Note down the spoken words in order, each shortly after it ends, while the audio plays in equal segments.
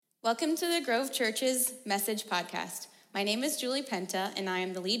Welcome to the Grove Church's Message Podcast. My name is Julie Penta, and I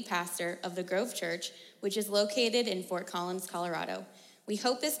am the lead pastor of the Grove Church, which is located in Fort Collins, Colorado. We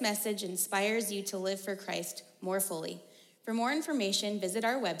hope this message inspires you to live for Christ more fully. For more information, visit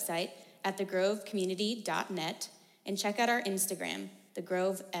our website at thegrovecommunity.net and check out our Instagram,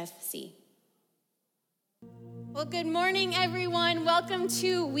 thegrovefc. Well, good morning, everyone. Welcome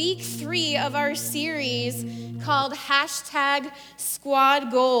to week 3 of our series called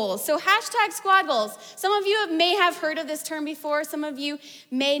Squad Goals. So Squad Goals. Some of you may have heard of this term before. Some of you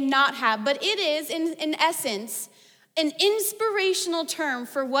may not have. But it is, in essence, an inspirational term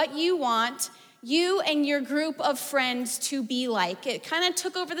for what you want you and your group of friends to be like. It kind of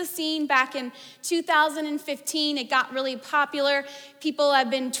took over the scene back in 2015. It got really popular. People have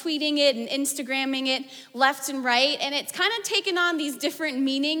been tweeting it and Instagramming it left and right, and it's kind of taken on these different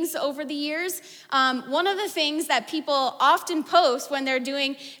meanings over the years. One of the things that people often post when they're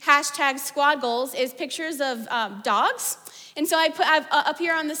doing Squad Goals is pictures of dogs. And so I've up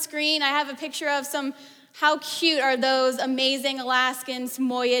here on the screen, I have a picture of how cute are those amazing Alaskan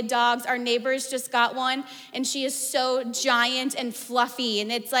Samoyed dogs? Our neighbors just got one, and she is so giant and fluffy.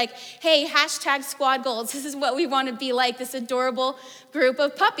 And it's like, hey, Squad Goals. This is what we want to be like, this adorable group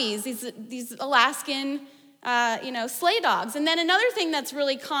of puppies, these Alaskan sleigh dogs. And then another thing that's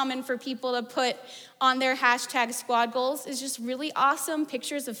really common for people to put on their Squad Goals is just really awesome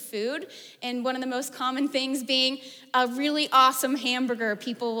pictures of food. And one of the most common things being a really awesome hamburger.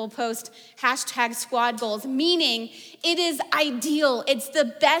 People will post Squad Goals, meaning it is ideal. It's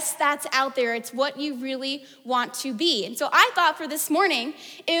the best that's out there. It's what you really want to be. And so I thought for this morning,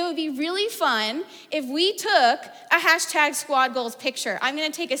 it would be really fun if we took a Squad Goals picture. I'm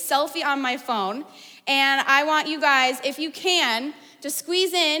going to take a selfie on my phone. And I want you guys, if you can, to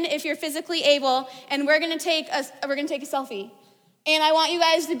squeeze in if you're physically able, and we're gonna take a selfie. And I want you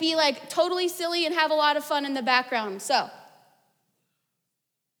guys to be like totally silly and have a lot of fun in the background. So,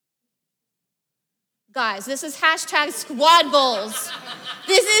 guys, this is Squad Goals.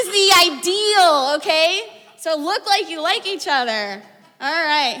 This is the ideal, okay? So look like you like each other. All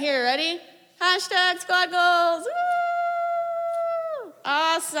right, here, ready? Squad Goals. Woo!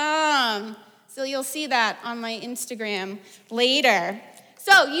 Awesome. So you'll see that on my Instagram later.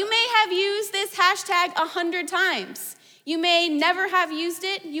 So you may have used this hashtag 100 times. You may never have used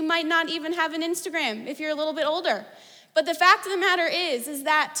it. You might not even have an Instagram if you're a little bit older. But the fact of the matter is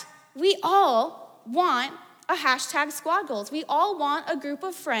that we all want a Squad Goals. We all want a group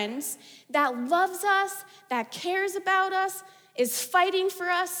of friends that loves us, that cares about us, is fighting for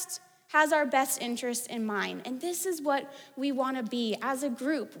us, has our best interest in mind. And this is what we want to be as a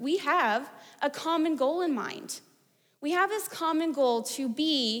group. We have a common goal in mind. We have this common goal to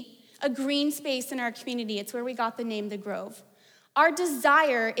be a green space in our community. It's where we got the name The Grove. Our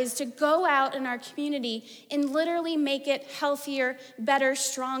desire is to go out in our community and literally make it healthier, better,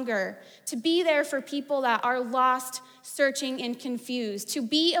 stronger, to be there for people that are lost, searching, and confused, to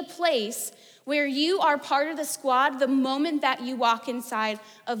be a place where you are part of the squad the moment that you walk inside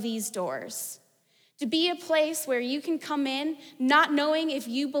of these doors. To be a place where you can come in not knowing if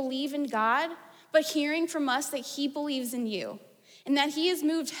you believe in God, but hearing from us that He believes in you and that He has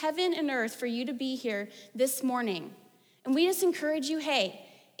moved heaven and earth for you to be here this morning. And we just encourage you, hey,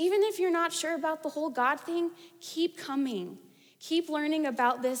 even if you're not sure about the whole God thing, keep coming. Keep learning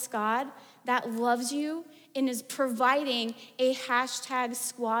about this God that loves you and is providing a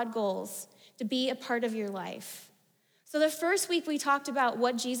Squad Goals to be a part of your life. So the first week we talked about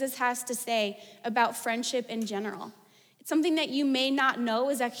what Jesus has to say about friendship in general. It's something that you may not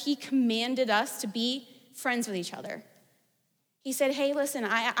know is that He commanded us to be friends with each other. He said, hey, listen,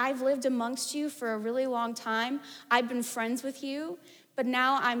 I've lived amongst you for a really long time. I've been friends with you, but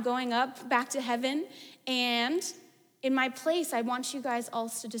now I'm going up back to heaven, and in my place, I want you guys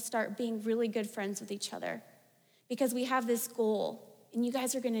also to start being really good friends with each other because we have this goal, and you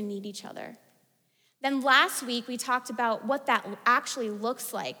guys are going to need each other. Then last week, we talked about what that actually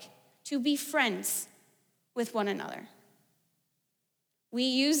looks like to be friends with one another. We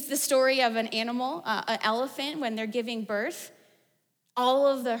used the story of an animal, an elephant, when they're giving birth. All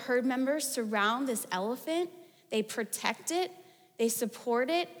of the herd members surround this elephant. They protect it, they support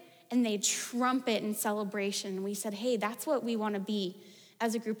it, and they trumpet in celebration. We said, hey, that's what we want to be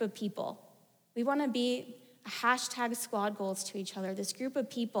as a group of people. We want to be a Squad Goals to each other, this group of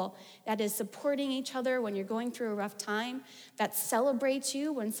people that is supporting each other when you're going through a rough time, that celebrates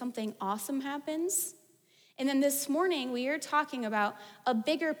you when something awesome happens. And then this morning, we are talking about a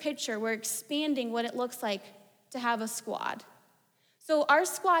bigger picture. We're expanding what it looks like to have a squad. So our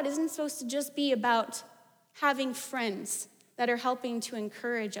squad isn't supposed to just be about having friends that are helping to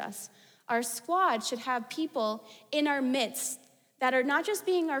encourage us. Our squad should have people in our midst that are not just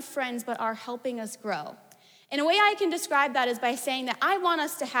being our friends, but are helping us grow. And a way I can describe that is by saying that I want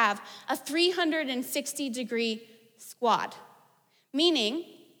us to have a 360-degree squad. Meaning,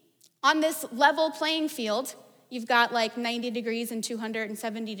 on this level playing field, you've got like 90 degrees and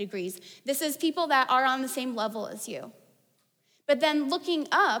 270 degrees. This is people that are on the same level as you. But then looking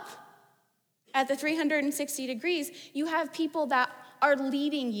up at the 360 degrees, you have people that are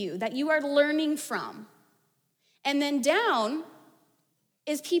leading you, that you are learning from. And then down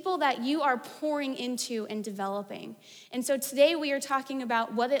is people that you are pouring into and developing. And so today we are talking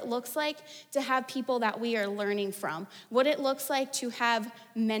about what it looks like to have people that we are learning from, what it looks like to have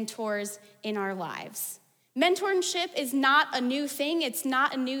mentors in our lives. Mentorship is not a new thing. It's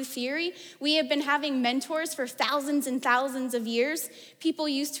not a new theory. We have been having mentors for thousands and thousands of years. People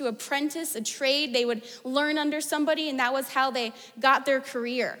used to apprentice a trade. They would learn under somebody, and that was how they got their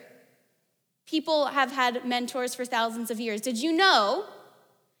career. People have had mentors for thousands of years. Did you know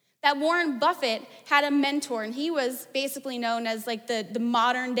that Warren Buffett had a mentor, and he was basically known as like the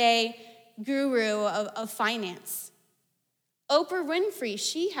modern day guru of finance? Oprah Winfrey,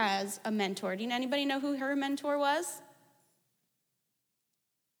 she has a mentor. Do anybody know who her mentor was?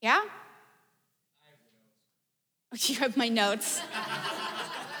 Yeah? Oh, you have my notes.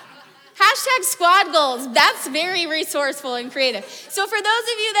 Hashtag squad goals. That's very resourceful and creative. So for those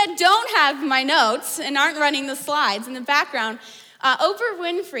of you that don't have my notes and aren't running the slides in the background, Oprah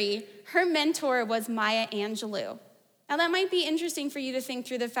Winfrey, her mentor was Maya Angelou. Now that might be interesting for you to think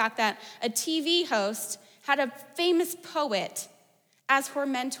through the fact that a TV host had a famous poet as her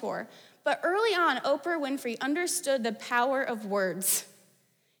mentor. But early on, Oprah Winfrey understood the power of words.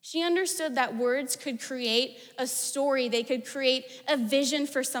 She understood that words could create a story. They could create a vision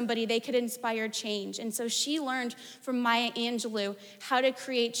for somebody. They could inspire change. And so she learned from Maya Angelou how to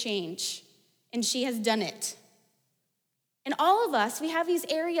create change. And she has done it. And all of us, we have these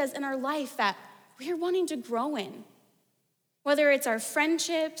areas in our life that we're wanting to grow in. Whether it's our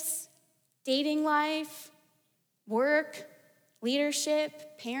friendships, dating life, work,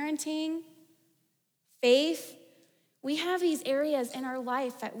 leadership, parenting, faith, we have these areas in our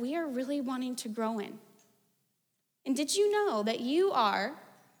life that we are really wanting to grow in. And did you know that you are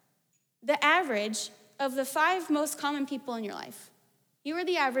the average of the 5 most common people in your life? You are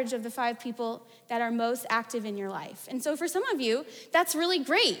the average of the 5 people that are most active in your life. And so for some of you, that's really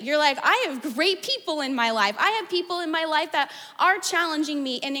great. You're like, I have great people in my life. I have people in my life that are challenging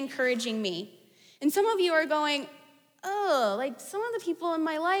me and encouraging me. And some of you are going, oh, like some of the people in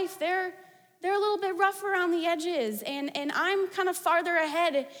my life, they're a little bit rough around the edges, and I'm kind of farther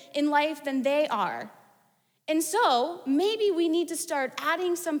ahead in life than they are. And so maybe we need to start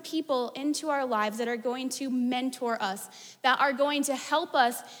adding some people into our lives that are going to mentor us, that are going to help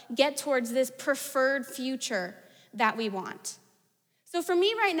us get towards this preferred future that we want. So for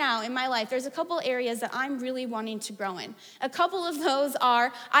me right now in my life, there's a couple areas that I'm really wanting to grow in. A couple of those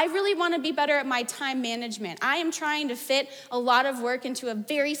are, I really want to be better at my time management. I am trying to fit a lot of work into a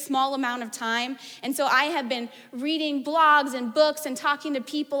very small amount of time. And so I have been reading blogs and books and talking to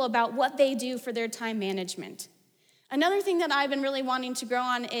people about what they do for their time management. Another thing that I've been really wanting to grow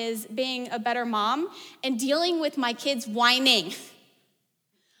on is being a better mom and dealing with my kids whining.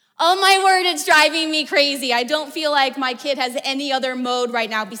 Oh my word, it's driving me crazy. I don't feel like my kid has any other mode right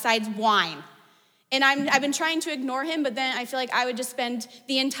now besides whine. And I've been trying to ignore him, but then I feel like I would just spend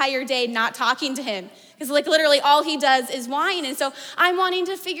the entire day not talking to him. Because like literally all he does is whine. And so I'm wanting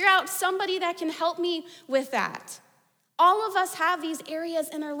to figure out somebody that can help me with that. All of us have these areas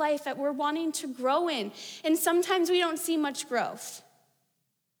in our life that we're wanting to grow in. And sometimes we don't see much growth.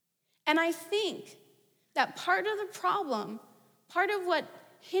 And I think that part of the problem, part of what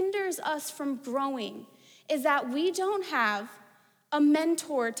hinders us from growing is that we don't have a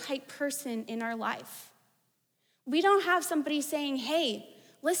mentor type person in our life. We don't have somebody saying, hey,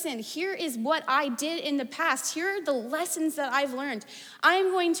 listen, here is what I did in the past. Here are the lessons that I've learned. I'm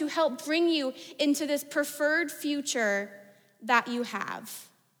going to help bring you into this preferred future that you have.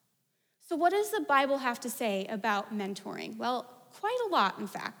 So what does the Bible have to say about mentoring? Well, quite a lot, in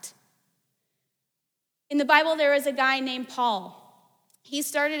fact. In the Bible, there is a guy named Paul. He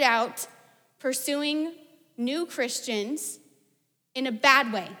started out pursuing new Christians in a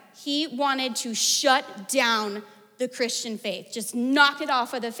bad way. He wanted to shut down the Christian faith, just knock it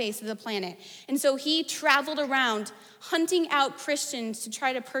off of the face of the planet. And so he traveled around hunting out Christians to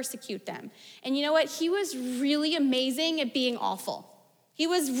try to persecute them. And you know what? He was really amazing at being awful. He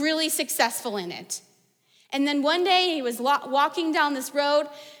was really successful in it. And then one day he was walking down this road.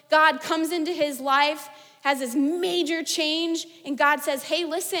 God comes into his life, has this major change, and God says, hey,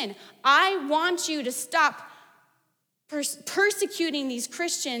 listen, I want you to stop persecuting these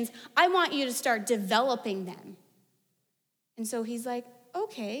Christians. I want you to start developing them. And so he's like,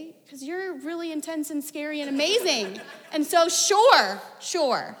 okay, because you're really intense and scary and amazing. And so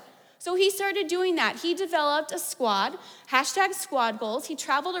sure. So he started doing that. He developed a squad, #squad goals. He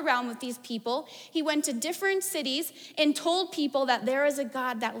traveled around with these people. He went to different cities and told people that there is a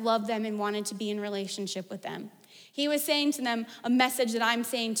God that loved them and wanted to be in relationship with them. He was saying to them a message that I'm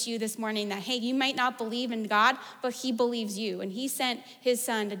saying to you this morning, that, hey, you might not believe in God, but he believes you. And he sent his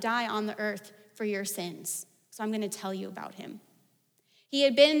son to die on the earth for your sins. So I'm going to tell you about him. He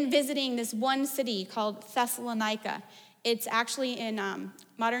had been visiting this one city called Thessalonica. It's actually in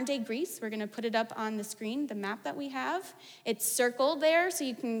modern-day Greece. We're going to put it up on the screen, the map that we have. It's circled there so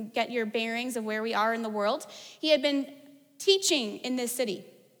you can get your bearings of where we are in the world. He had been teaching in this city.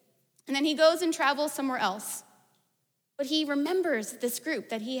 And then he goes and travels somewhere else. But he remembers this group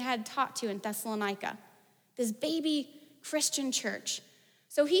that he had taught to in Thessalonica, this baby Christian church.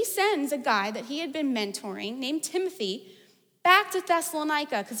 So he sends a guy that he had been mentoring named Timothy back to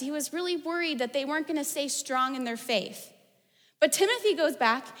Thessalonica because he was really worried that they weren't going to stay strong in their faith. But Timothy goes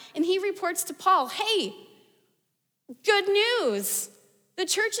back and he reports to Paul, hey, good news. The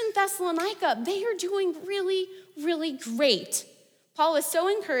church in Thessalonica, they are doing really, really great. Paul was so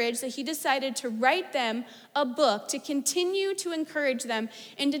encouraged that he decided to write them a book to continue to encourage them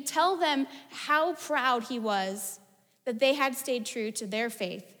and to tell them how proud he was that they had stayed true to their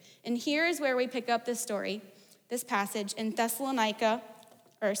faith. And here is where we pick up this story, this passage in 1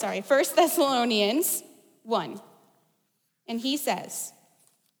 Thessalonians 1. And he says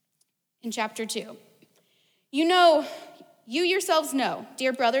in chapter 2, you yourselves know,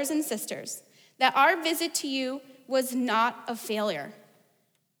 dear brothers and sisters, that our visit to you was not a failure.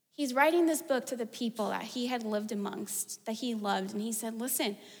 He's writing this book to the people that he had lived amongst, that he loved. And he said,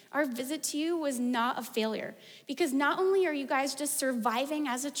 listen, our visit to you was not a failure. Because not only are you guys just surviving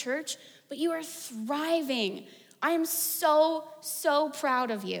as a church, but you are thriving. I am so, so proud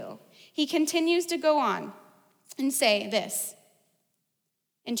of you. He continues to go on and say this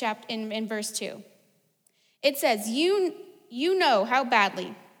in verse 2. It says, you know how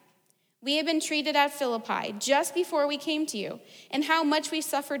badly we have been treated at Philippi just before we came to you, and how much we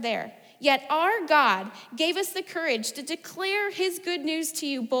suffered there. Yet our God gave us the courage to declare his good news to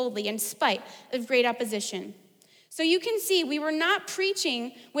you boldly in spite of great opposition. So you can see we were not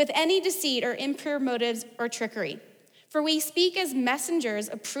preaching with any deceit or impure motives or trickery. For we speak as messengers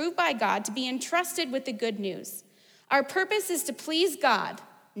approved by God to be entrusted with the good news. Our purpose is to please God,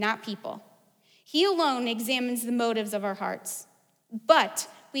 not people. He alone examines the motives of our hearts. But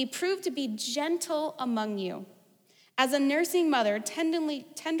we prove to be gentle among you, as a nursing mother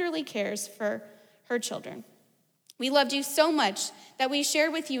tenderly cares for her children. We loved you so much that we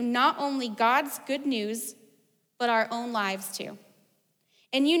shared with you not only God's good news, but our own lives too.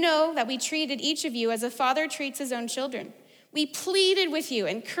 And you know that we treated each of you as a father treats his own children. We pleaded with you,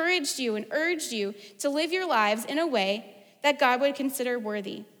 encouraged you, and urged you to live your lives in a way that God would consider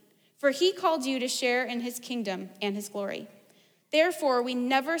worthy. For he called you to share in his kingdom and his glory. Therefore, we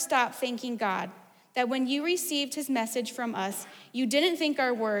never stop thanking God that when you received his message from us, you didn't think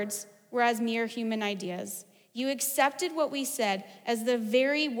our words were as mere human ideas. You accepted what we said as the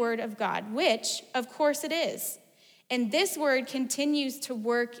very word of God, which, of course, it is. And this word continues to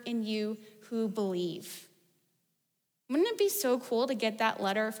work in you who believe. Wouldn't it be so cool to get that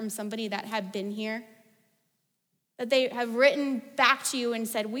letter from somebody that had been here? That they have written back to you and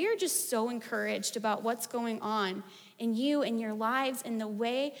said, we are just so encouraged about what's going on in you and your lives and the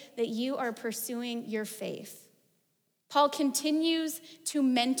way that you are pursuing your faith. Paul continues to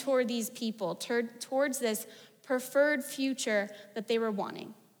mentor these people towards this preferred future that they were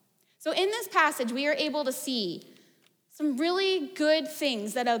wanting. So in this passage, we are able to see some really good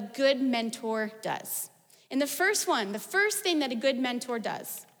things that a good mentor does. And the first thing that a good mentor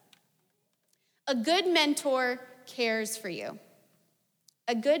does, a good mentor cares for you.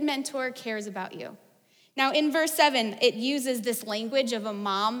 A good mentor cares about you. Now, in verse 7, it uses this language of a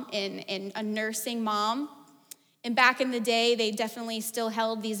mom and a nursing mom. And back in the day, they definitely still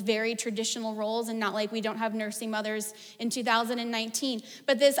held these very traditional roles, and not like we don't have nursing mothers in 2019.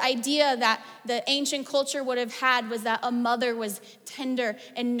 But this idea that the ancient culture would have had was that a mother was tender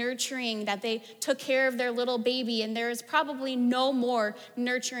and nurturing, that they took care of their little baby. And there is probably no more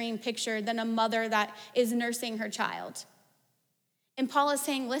nurturing picture than a mother that is nursing her child. And Paul is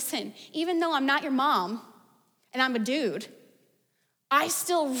saying, listen, even though I'm not your mom and I'm a dude, I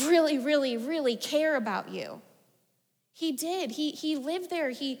still really, really, really care about you. He did. He lived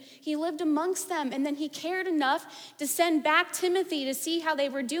there. He lived amongst them. And then he cared enough to send back Timothy to see how they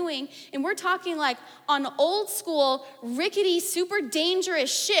were doing. And we're talking like on old school, rickety, super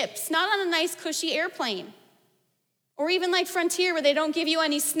dangerous ships, not on a nice, cushy airplane. Or even like Frontier where they don't give you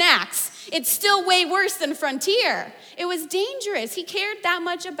any snacks. It's still way worse than Frontier. It was dangerous. He cared that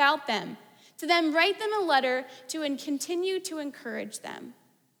much about them. To then write them a letter to continue to encourage them.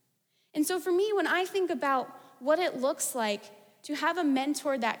 And so for me, when I think about what it looks like to have a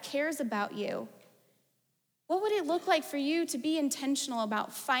mentor that cares about you, what would it look like for you to be intentional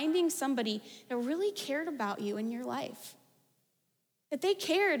about finding somebody that really cared about you in your life? That they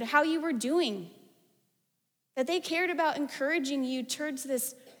cared how you were doing. That they cared about encouraging you towards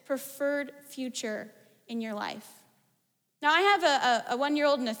this preferred future in your life. Now, I have a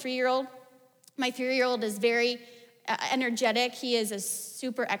 1-year-old and a 3-year-old. My 3-year-old is very energetic. He is a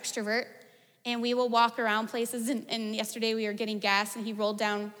super extrovert. And we will walk around places. And yesterday we were getting gas, and he rolled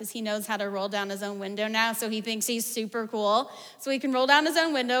down, because he knows how to roll down his own window now, so he thinks he's super cool. So he can roll down his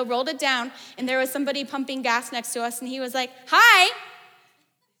own window, rolled it down, and there was somebody pumping gas next to us, and he was like, "Hi."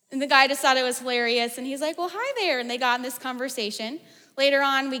 And the guy just thought it was hilarious, and he's like, "Well, hi there." And they got in this conversation. Later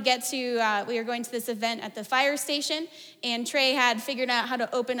on, we were going to this event at the fire station, and Trey had figured out how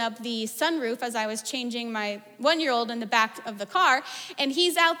to open up the sunroof as I was changing my 1-year-old in the back of the car, and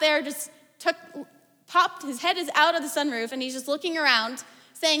he's out there just popped, his head is out of the sunroof, and he's just looking around,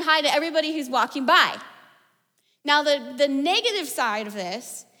 saying hi to everybody who's walking by. Now, the negative side of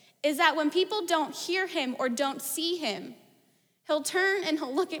this is that when people don't hear him or don't see him, he'll turn and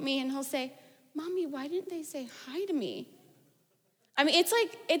he'll look at me and he'll say, "Mommy, why didn't they say hi to me?" I mean,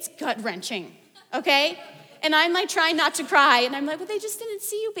 it's gut-wrenching, okay? And I'm like trying not to cry, and I'm like, "Well, they just didn't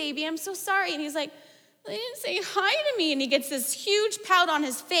see you, baby. I'm so sorry." And he's like, "They didn't say hi to me." And he gets this huge pout on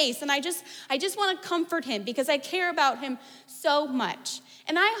his face. And I just want to comfort him because I care about him so much.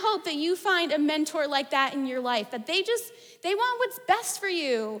 And I hope that you find a mentor like that in your life, that they want what's best for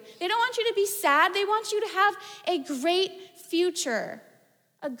you. They don't want you to be sad. They want you to have a great future.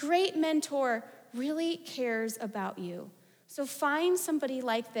 A great mentor really cares about you. So find somebody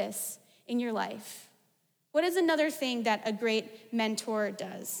like this in your life. What is another thing that a great mentor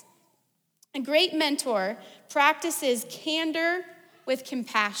does? A great mentor practices candor with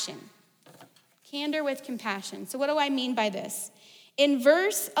compassion. Candor with compassion. So what do I mean by this? In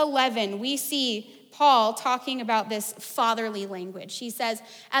verse 11, we see Paul talking about this fatherly language. He says,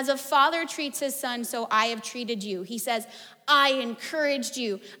 "As a father treats his son, so I have treated you." He says, "I encouraged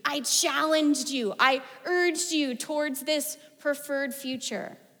you. I challenged you. I urged you towards this preferred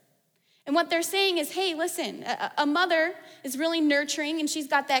future." And what they're saying is, hey, listen, a mother is really nurturing, and she's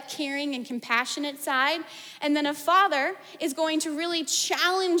got that caring and compassionate side. And then a father is going to really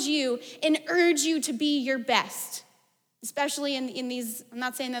challenge you and urge you to be your best. Especially in these, I'm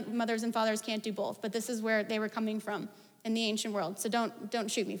not saying that mothers and fathers can't do both, but this is where they were coming from in the ancient world. So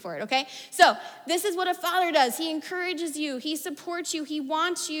don't shoot me for it, okay? So this is what a father does. He encourages you. He supports you. He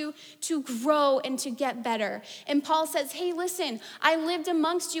wants you to grow and to get better. And Paul says, hey, listen, I lived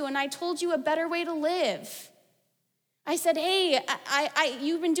amongst you and I told you a better way to live. I said, hey,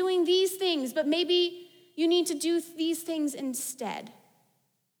 you've been doing these things, but maybe you need to do these things instead.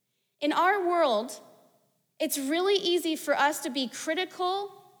 In our world, it's really easy for us to be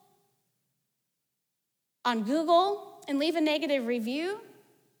critical on Google and leave a negative review,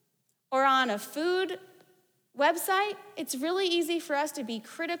 or on a food website. It's really easy for us to be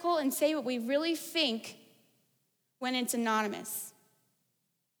critical and say what we really think when it's anonymous.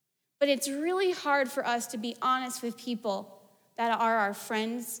 But it's really hard for us to be honest with people that are our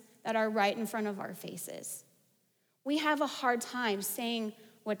friends, that are right in front of our faces. We have a hard time saying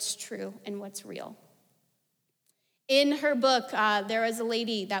what's true and what's real. In her book, there was a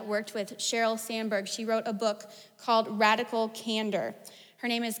lady that worked with Sheryl Sandberg. She wrote a book called Radical Candor. Her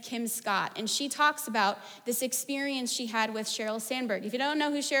name is Kim Scott, and she talks about this experience she had with Sheryl Sandberg. If you don't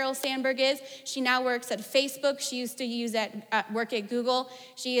know who Sheryl Sandberg is, she now works at Facebook. She used to work at Google.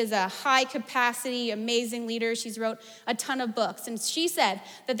 She is a high-capacity, amazing leader. She's wrote a ton of books, and she said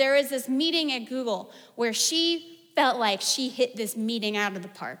that there is this meeting at Google where she felt like she hit this meeting out of the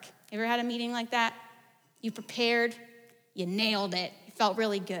park. You ever had a meeting like that? You prepared, you nailed it, it felt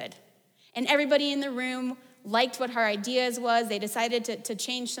really good. And everybody in the room liked what her ideas was. They decided to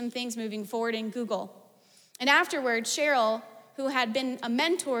change some things moving forward in Google. And afterward, Sheryl, who had been a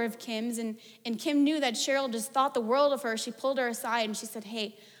mentor of Kim's, and Kim knew that Sheryl just thought the world of her, she pulled her aside and she said,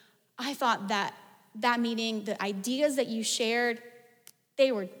 hey, I thought that meeting, the ideas that you shared,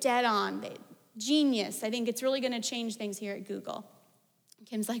 they were dead on, genius. I think it's really gonna change things here at Google. And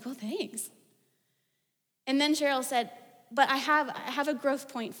Kim's like, well, thanks. And then Sheryl said, but I have a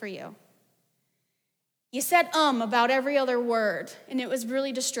growth point for you. You said about every other word, and it was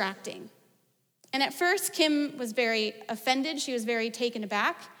really distracting. And at first, Kim was very offended. She was very taken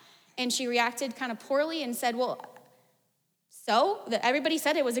aback, and she reacted kind of poorly and said, well, so everybody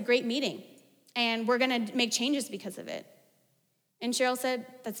said it was a great meeting, and we're going to make changes because of it. And Cheryl said,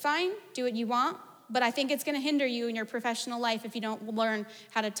 that's fine, do what you want, but I think it's going to hinder you in your professional life if you don't learn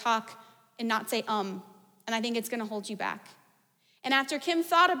how to talk and not say and I think it's going to hold you back. And after Kim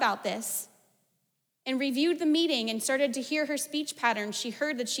thought about this and reviewed the meeting and started to hear her speech patterns, she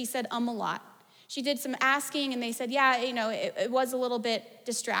heard that she said a lot. She did some asking, and they said, yeah, it was a little bit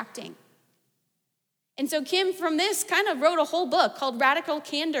distracting. And so Kim, from this, kind of wrote a whole book called Radical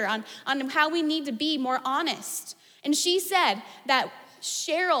Candor on how we need to be more honest. And she said that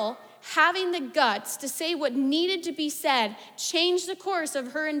Cheryl, having the guts to say what needed to be said, changed the course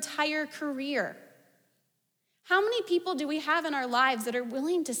of her entire career. How many people do we have in our lives that are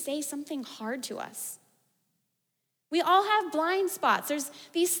willing to say something hard to us? We all have blind spots. There's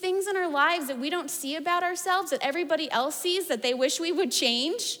these things in our lives that we don't see about ourselves that everybody else sees that they wish we would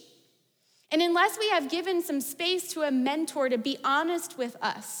change. And unless we have given some space to a mentor to be honest with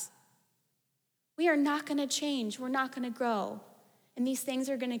us, we are not going to change. We're not going to grow. And these things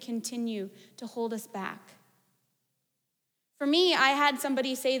are going to continue to hold us back. For me, I had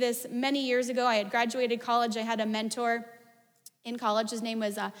somebody say this many years ago. I had graduated college. I had a mentor in college. His name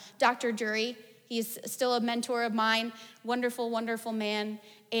was Dr. Jury. He's still a mentor of mine. Wonderful, wonderful man.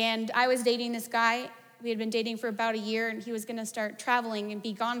 And I was dating this guy. We had been dating for about a year, and he was going to start traveling and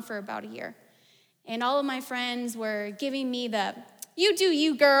be gone for about a year. And all of my friends were giving me the, you do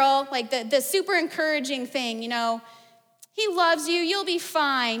you, girl, like the super encouraging thing, He loves you, you'll be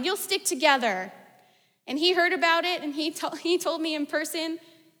fine, you'll stick together. And he heard about it, and he told me in person,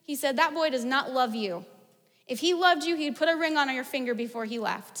 he said, that boy does not love you. If he loved you, he'd put a ring on your finger before he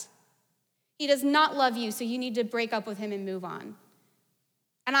left. He does not love you, so you need to break up with him and move on.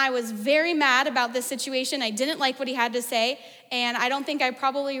 And I was very mad about this situation. I didn't like what he had to say, and I don't think I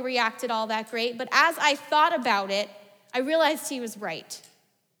probably reacted all that great. But as I thought about it, I realized he was right.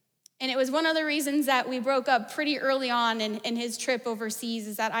 And it was one of the reasons that we broke up pretty early on in his trip overseas,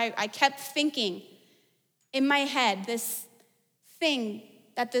 is that I kept thinking in my head this thing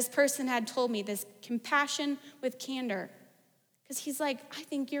that this person had told me, this compassion with candor. Because he's like, I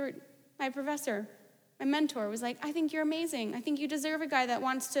think you're my professor. My mentor was like, I think you're amazing. I think you deserve a guy that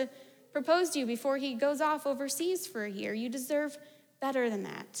wants to propose to you before he goes off overseas for a year. You deserve better than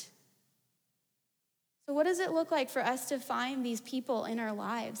that. So what does it look like for us to find these people in our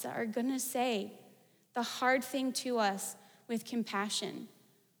lives that are going to say the hard thing to us with compassion,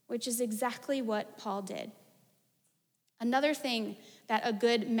 which is exactly what Paul did? Another thing that a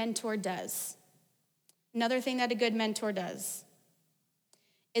good mentor does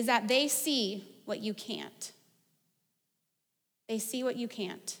is that they see what you can't. They see what you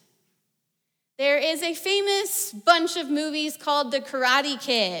can't. There is a famous bunch of movies called The Karate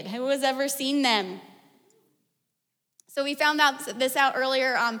Kid. Who has ever seen them? So we found this out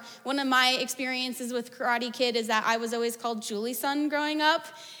earlier. One of my experiences with Karate Kid is that I was always called Julie's son growing up,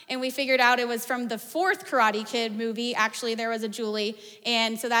 and we figured out it was from the fourth Karate Kid movie. Actually, there was a Julie,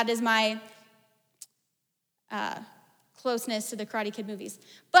 and so that is my closeness to the Karate Kid movies.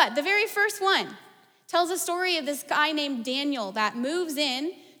 But the very first one tells a story of this guy named Daniel that moves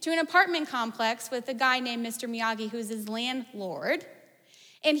in to an apartment complex with a guy named Mr. Miyagi, who's his landlord,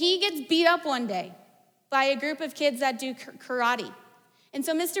 and he gets beat up one day by a group of kids that do karate. And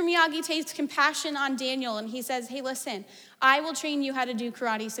so Mr. Miyagi takes compassion on Daniel, and he says, hey, listen, I will train you how to do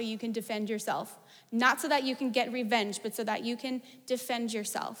karate so you can defend yourself. Not so that you can get revenge, but so that you can defend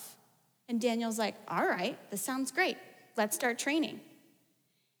yourself. And Daniel's like, all right, this sounds great. Let's start training.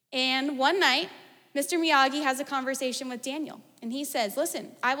 And one night, Mr. Miyagi has a conversation with Daniel, and he says,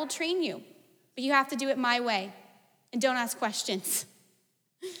 listen, I will train you, but you have to do it my way, and don't ask questions.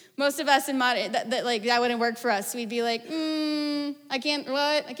 Most of us in modern, that wouldn't work for us. We'd be like, I can't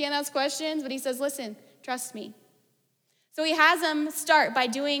ask questions. But he says, listen, trust me. So he has them start by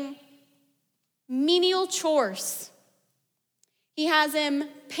doing menial chores. He has him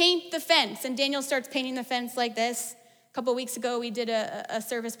paint the fence, and Daniel starts painting the fence like this. A couple weeks ago, we did a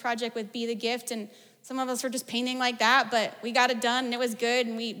service project with Be the Gift, and some of us were just painting like that, but we got it done, and it was good,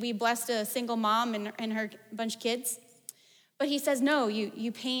 and we blessed a single mom and her bunch of kids. But he says, no,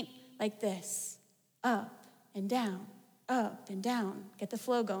 you paint like this, up and down, get the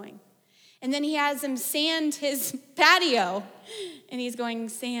flow going. And then he has him sand his patio, and he's going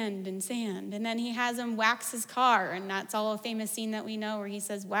sand and sand. And then he has him wax his car, and that's all a famous scene that we know where he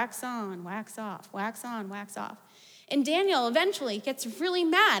says, wax on, wax off, wax on, wax off. And Daniel eventually gets really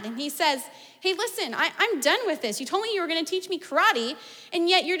mad, and he says, hey, listen, I'm done with this. You told me you were going to teach me karate, and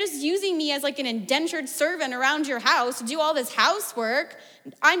yet you're just using me as like an indentured servant around your house to do all this housework.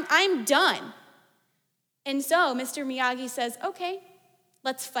 I'm done. And so Mr. Miyagi says, okay,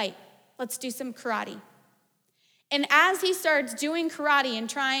 let's fight. Let's do some karate. And as he starts doing karate and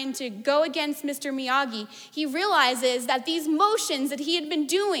trying to go against Mr. Miyagi, he realizes that these motions that he had been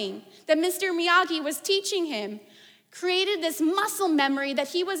doing, that Mr. Miyagi was teaching him, created this muscle memory that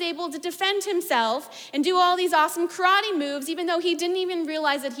he was able to defend himself and do all these awesome karate moves, even though he didn't even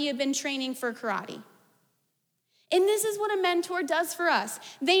realize that he had been training for karate. And this is what a mentor does for us.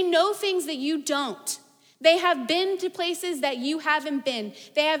 They know things that you don't. They have been to places that you haven't been.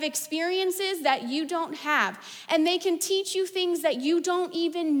 They have experiences that you don't have. And they can teach you things that you don't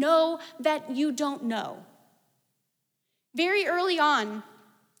even know that you don't know. Very early on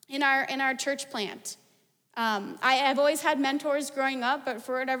in our church plant, I have always had mentors growing up, but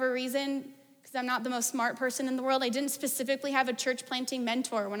for whatever reason, because I'm not the most smart person in the world, I didn't specifically have a church planting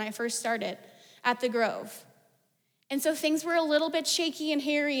mentor when I first started at the Grove. And so things were a little bit shaky and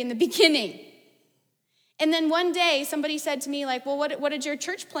hairy in the beginning. And then one day, somebody said to me, like, well, what did your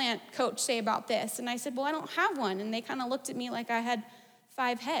church plant coach say about this? And I said, well, I don't have one. And they kind of looked at me like I had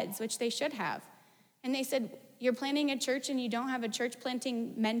 5 heads, which they should have. And they said, you're planting a church and you don't have a church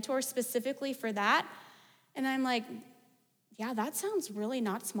planting mentor specifically for that? And I'm like, yeah, that sounds really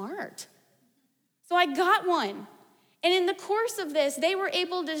not smart. So I got one. And in the course of this, they were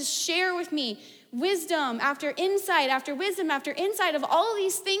able to share with me wisdom after insight after wisdom after insight of all of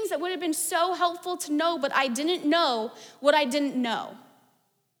these things that would have been so helpful to know, but I didn't know what I didn't know.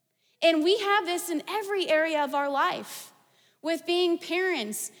 And we have this in every area of our life, with being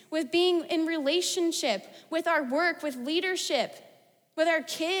parents, with being in relationship, with our work, with leadership, with our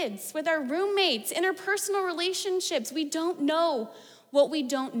kids, with our roommates, interpersonal relationships. We don't know what we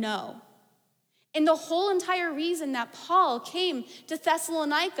don't know. And the whole entire reason that Paul came to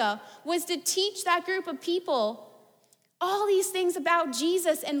Thessalonica was to teach that group of people all these things about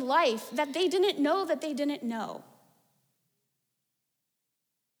Jesus and life that they didn't know that they didn't know.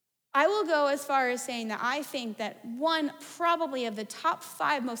 I will go as far as saying that I think that one probably of the top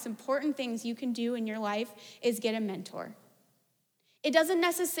 5 most important things you can do in your life is get a mentor. It doesn't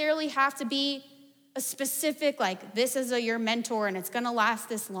necessarily have to be a specific, like, this is your mentor and it's gonna last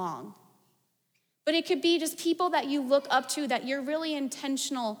this long. But it could be just people that you look up to that you're really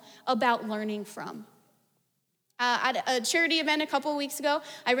intentional about learning from. At a charity event a couple of weeks ago,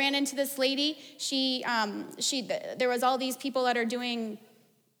 I ran into this lady. There was all these people that are doing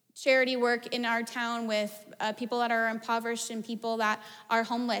charity work in our town with people that are impoverished and people that are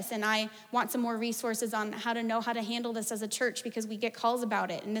homeless. And I want some more resources on how to handle this as a church, because we get calls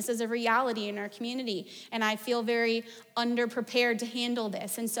about it. And this is a reality in our community. And I feel very underprepared to handle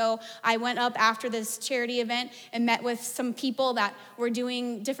this. And so I went up after this charity event and met with some people that were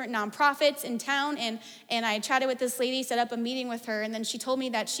doing different nonprofits in town. And I chatted with this lady, set up a meeting with her. And then she told me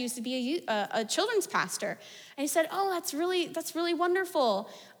that she used to be a children's pastor. And I said, oh, that's really wonderful.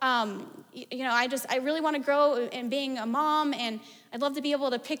 I really want to grow in being a mom, and I'd love to be able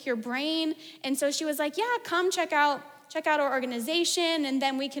to pick your brain. And so she was like, yeah, come check out our organization, and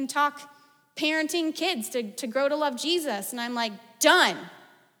then we can talk parenting kids to grow to love Jesus. And I'm like, done.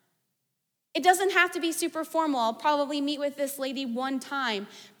 It doesn't have to be super formal. I'll probably meet with this lady one time,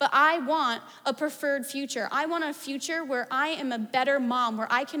 but I want a preferred future. I want a future where I am a better mom, where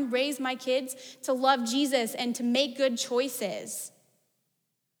I can raise my kids to love Jesus and to make good choices.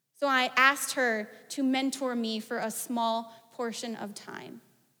 So I asked her to mentor me for a small portion of time.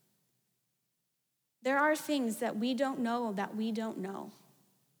 There are things that we don't know that we don't know.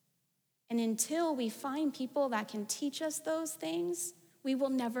 And until we find people that can teach us those things, we will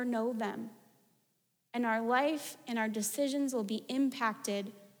never know them. And our life and our decisions will be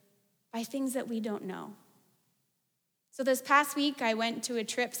impacted by things that we don't know. So this past week, I went to a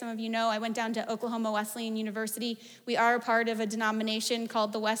trip. Some of you know I went down to Oklahoma Wesleyan University. We are a part of a denomination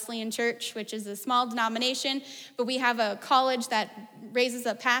called the Wesleyan Church, which is a small denomination, but we have a college that raises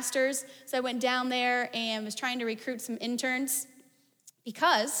up pastors. So I went down there and was trying to recruit some interns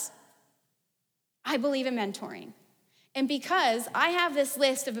because I believe in mentoring. And because I have this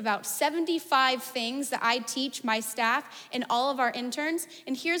list of about 75 things that I teach my staff and all of our interns,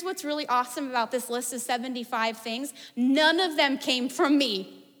 and here's what's really awesome about this list of 75 things: none of them came from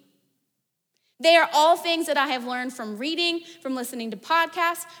me. They are all things that I have learned from reading, from listening to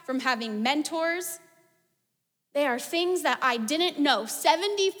podcasts, from having mentors. They are things that I didn't know,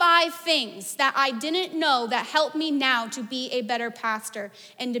 75 things that I didn't know that help me now to be a better pastor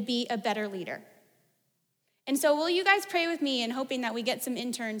and to be a better leader. And so will you guys pray with me in hoping that we get some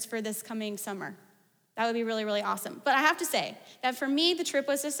interns for this coming summer? That would be really, really awesome. But I have to say that for me, the trip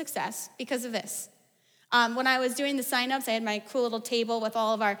was a success because of this. When I was doing the signups, I had my cool little table with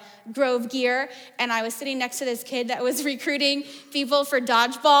all of our Grove gear, and I was sitting next to this kid that was recruiting people for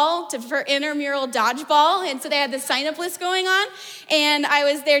dodgeball, for intramural dodgeball, and so they had the sign-up list going on, and I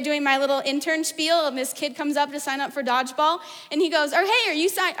was there doing my little intern spiel, and this kid comes up to sign up for dodgeball, and he goes, "Oh, hey,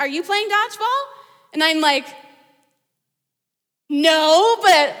 are you playing dodgeball?" And I'm like, "No,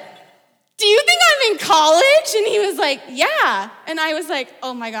 but do you think I'm in college?" And he was like, "Yeah." And I was like,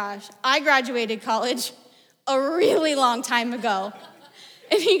 "Oh my gosh, I graduated college a really long time ago."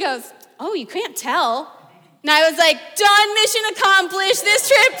 And he goes, "Oh, you can't tell." And I was like, "Done, mission accomplished. This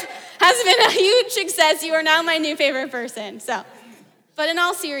trip has been a huge success. You are now my new favorite person." But in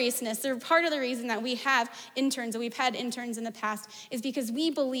all seriousness, part of the reason that we have interns, that we've had interns in the past, is because we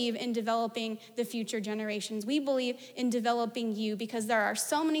believe in developing the future generations. We believe in developing you because there are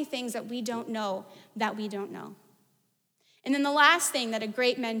so many things that we don't know that we don't know. And then the last thing that a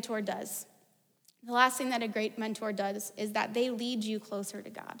great mentor does is that they lead you closer to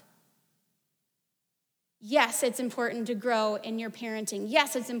God. Yes, it's important to grow in your parenting.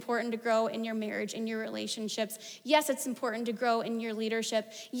 Yes, it's important to grow in your marriage, in your relationships. Yes, it's important to grow in your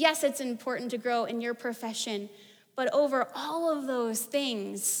leadership. Yes, it's important to grow in your profession. But over all of those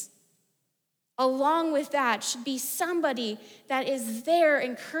things, along with that, should be somebody that is there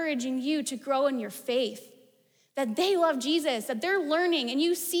encouraging you to grow in your faith. That they love Jesus, that they're learning, and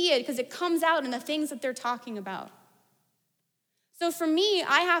you see it because it comes out in the things that they're talking about. So for me,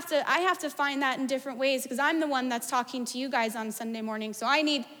 I have to find that in different ways because I'm the one that's talking to you guys on Sunday morning, so I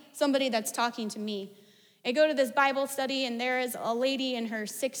need somebody that's talking to me. I go to this Bible study, and there is a lady in her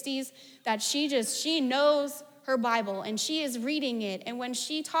 60s that she knows her Bible, and she is reading it, and when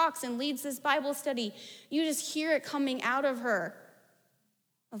she talks and leads this Bible study, you just hear it coming out of her.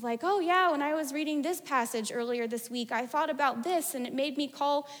 Of like, "Oh yeah, when I was reading this passage earlier this week, I thought about this, and it made me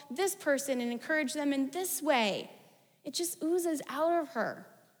call this person and encourage them in this way." It just oozes out of her.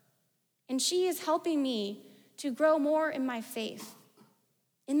 And she is helping me to grow more in my faith.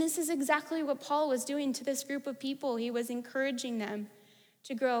 And this is exactly what Paul was doing to this group of people. He was encouraging them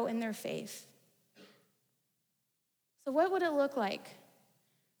to grow in their faith. So what would it look like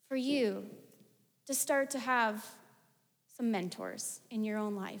for you to start to have some mentors in your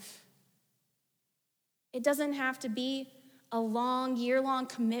own life? It doesn't have to be a long, year-long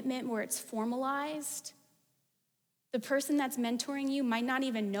commitment where it's formalized. The person that's mentoring you might not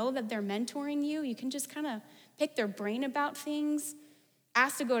even know that they're mentoring you. You can just kind of pick their brain about things,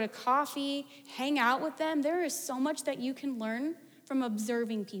 ask to go to coffee, hang out with them. There is so much that you can learn from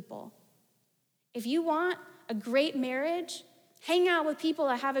observing people. If you want a great marriage, hang out with people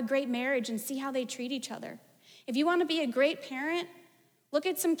that have a great marriage and see how they treat each other. If you want to be a great parent, look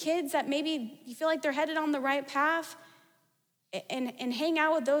at some kids that maybe you feel like they're headed on the right path and hang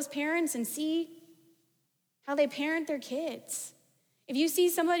out with those parents and see how they parent their kids. If you see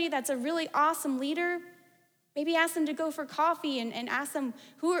somebody that's a really awesome leader, maybe ask them to go for coffee and ask them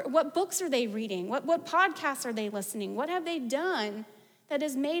what books are they reading? What podcasts are they listening? What have they done that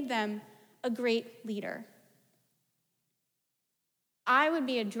has made them a great leader? I would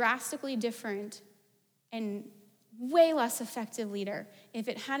be a drastically different and way less effective leader if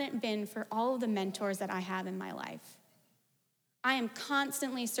it hadn't been for all of the mentors that I have in my life. I am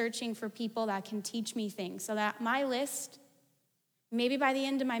constantly searching for people that can teach me things so that my list, maybe by the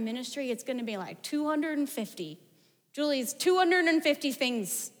end of my ministry, it's going to be like 250. Julie's 250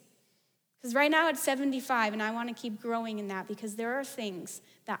 things. Because right now it's 75, and I want to keep growing in that because there are things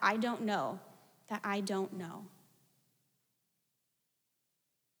that I don't know that I don't know.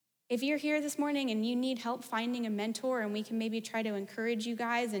 If you're here this morning and you need help finding a mentor and we can maybe try to encourage you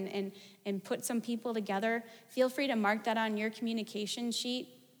guys and put some people together, feel free to mark that on your communication sheet.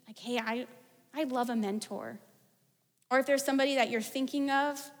 Like, hey, I'd love a mentor. Or if there's somebody that you're thinking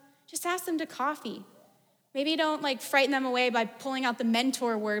of, just ask them to coffee. Maybe don't frighten them away by pulling out the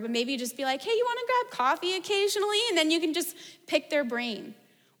mentor word, but maybe just be like, hey, you want to grab coffee occasionally? And then you can just pick their brain.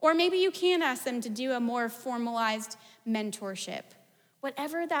 Or maybe you can ask them to do a more formalized mentorship.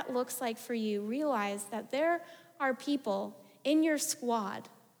 Whatever that looks like for you, realize that there are people in your squad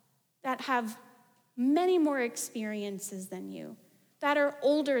that have many more experiences than you, that are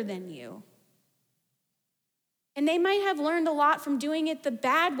older than you. And they might have learned a lot from doing it the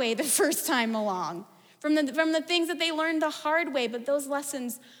bad way the first time along, from the things that they learned the hard way, but those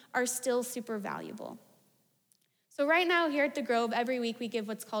lessons are still super valuable. So right now here at the Grove, every week we give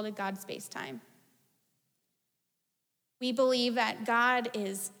what's called a God Space Time. We believe that God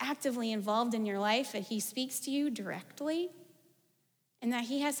is actively involved in your life, that he speaks to you directly, and that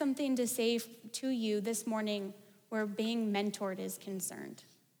he has something to say to you this morning where being mentored is concerned.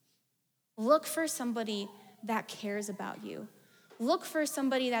 Look for somebody that cares about you. Look for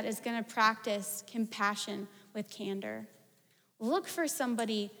somebody that is going to practice compassion with candor. Look for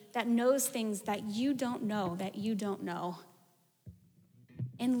somebody that knows things that you don't know.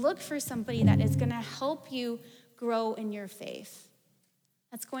 And look for somebody that is going to help you grow in your faith.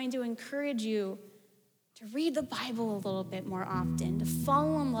 That's going to encourage you to read the Bible a little bit more often, to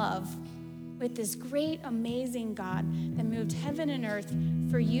fall in love with this great, amazing God that moved heaven and earth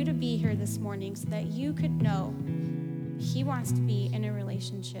for you to be here this morning so that you could know he wants to be in a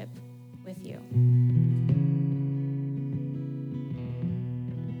relationship with you.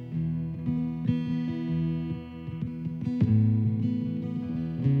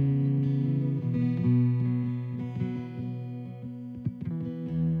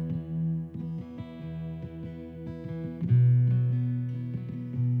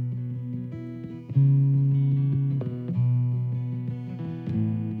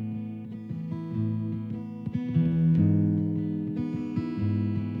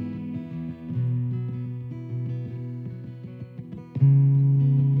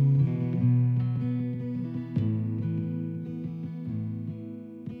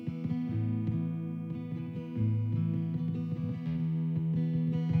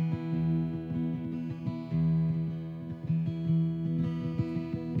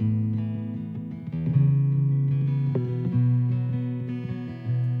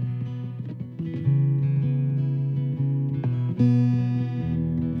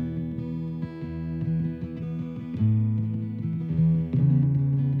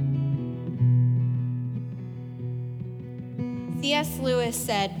 C.S. Lewis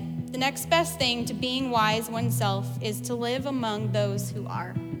said, "The next best thing to being wise oneself is to live among those who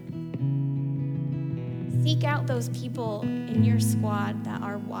are." Seek out those people in your squad that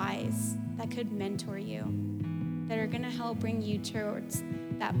are wise, that could mentor you, that are going to help bring you towards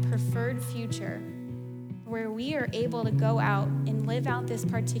that preferred future where we are able to go out and live out this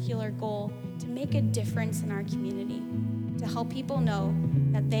particular goal to make a difference in our community, to help people know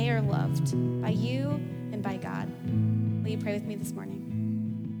that they are loved by you and by God. Will you pray with me this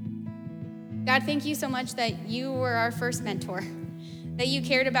morning? God, thank you so much that you were our first mentor, that you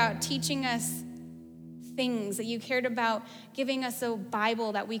cared about teaching us things, that you cared about giving us a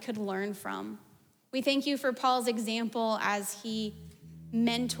Bible that we could learn from. We thank you for Paul's example as he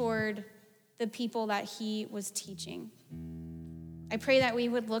mentored the people that he was teaching. I pray that we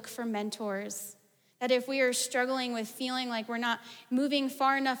would look for mentors, that if we are struggling with feeling like we're not moving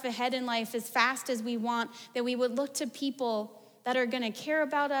far enough ahead in life as fast as we want, that we would look to people that are going to care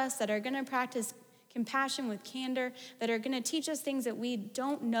about us, that are going to practice compassion with candor, that are going to teach us things that we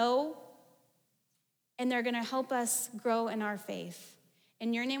don't know, and they're going to help us grow in our faith.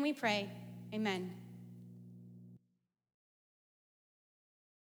 In your name we pray, amen.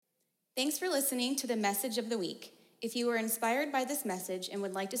 Thanks for listening to the Message of the Week. If you were inspired by this message and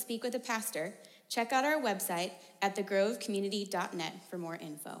would like to speak with a pastor, check out our website at thegrovecommunity.net for more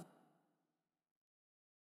info.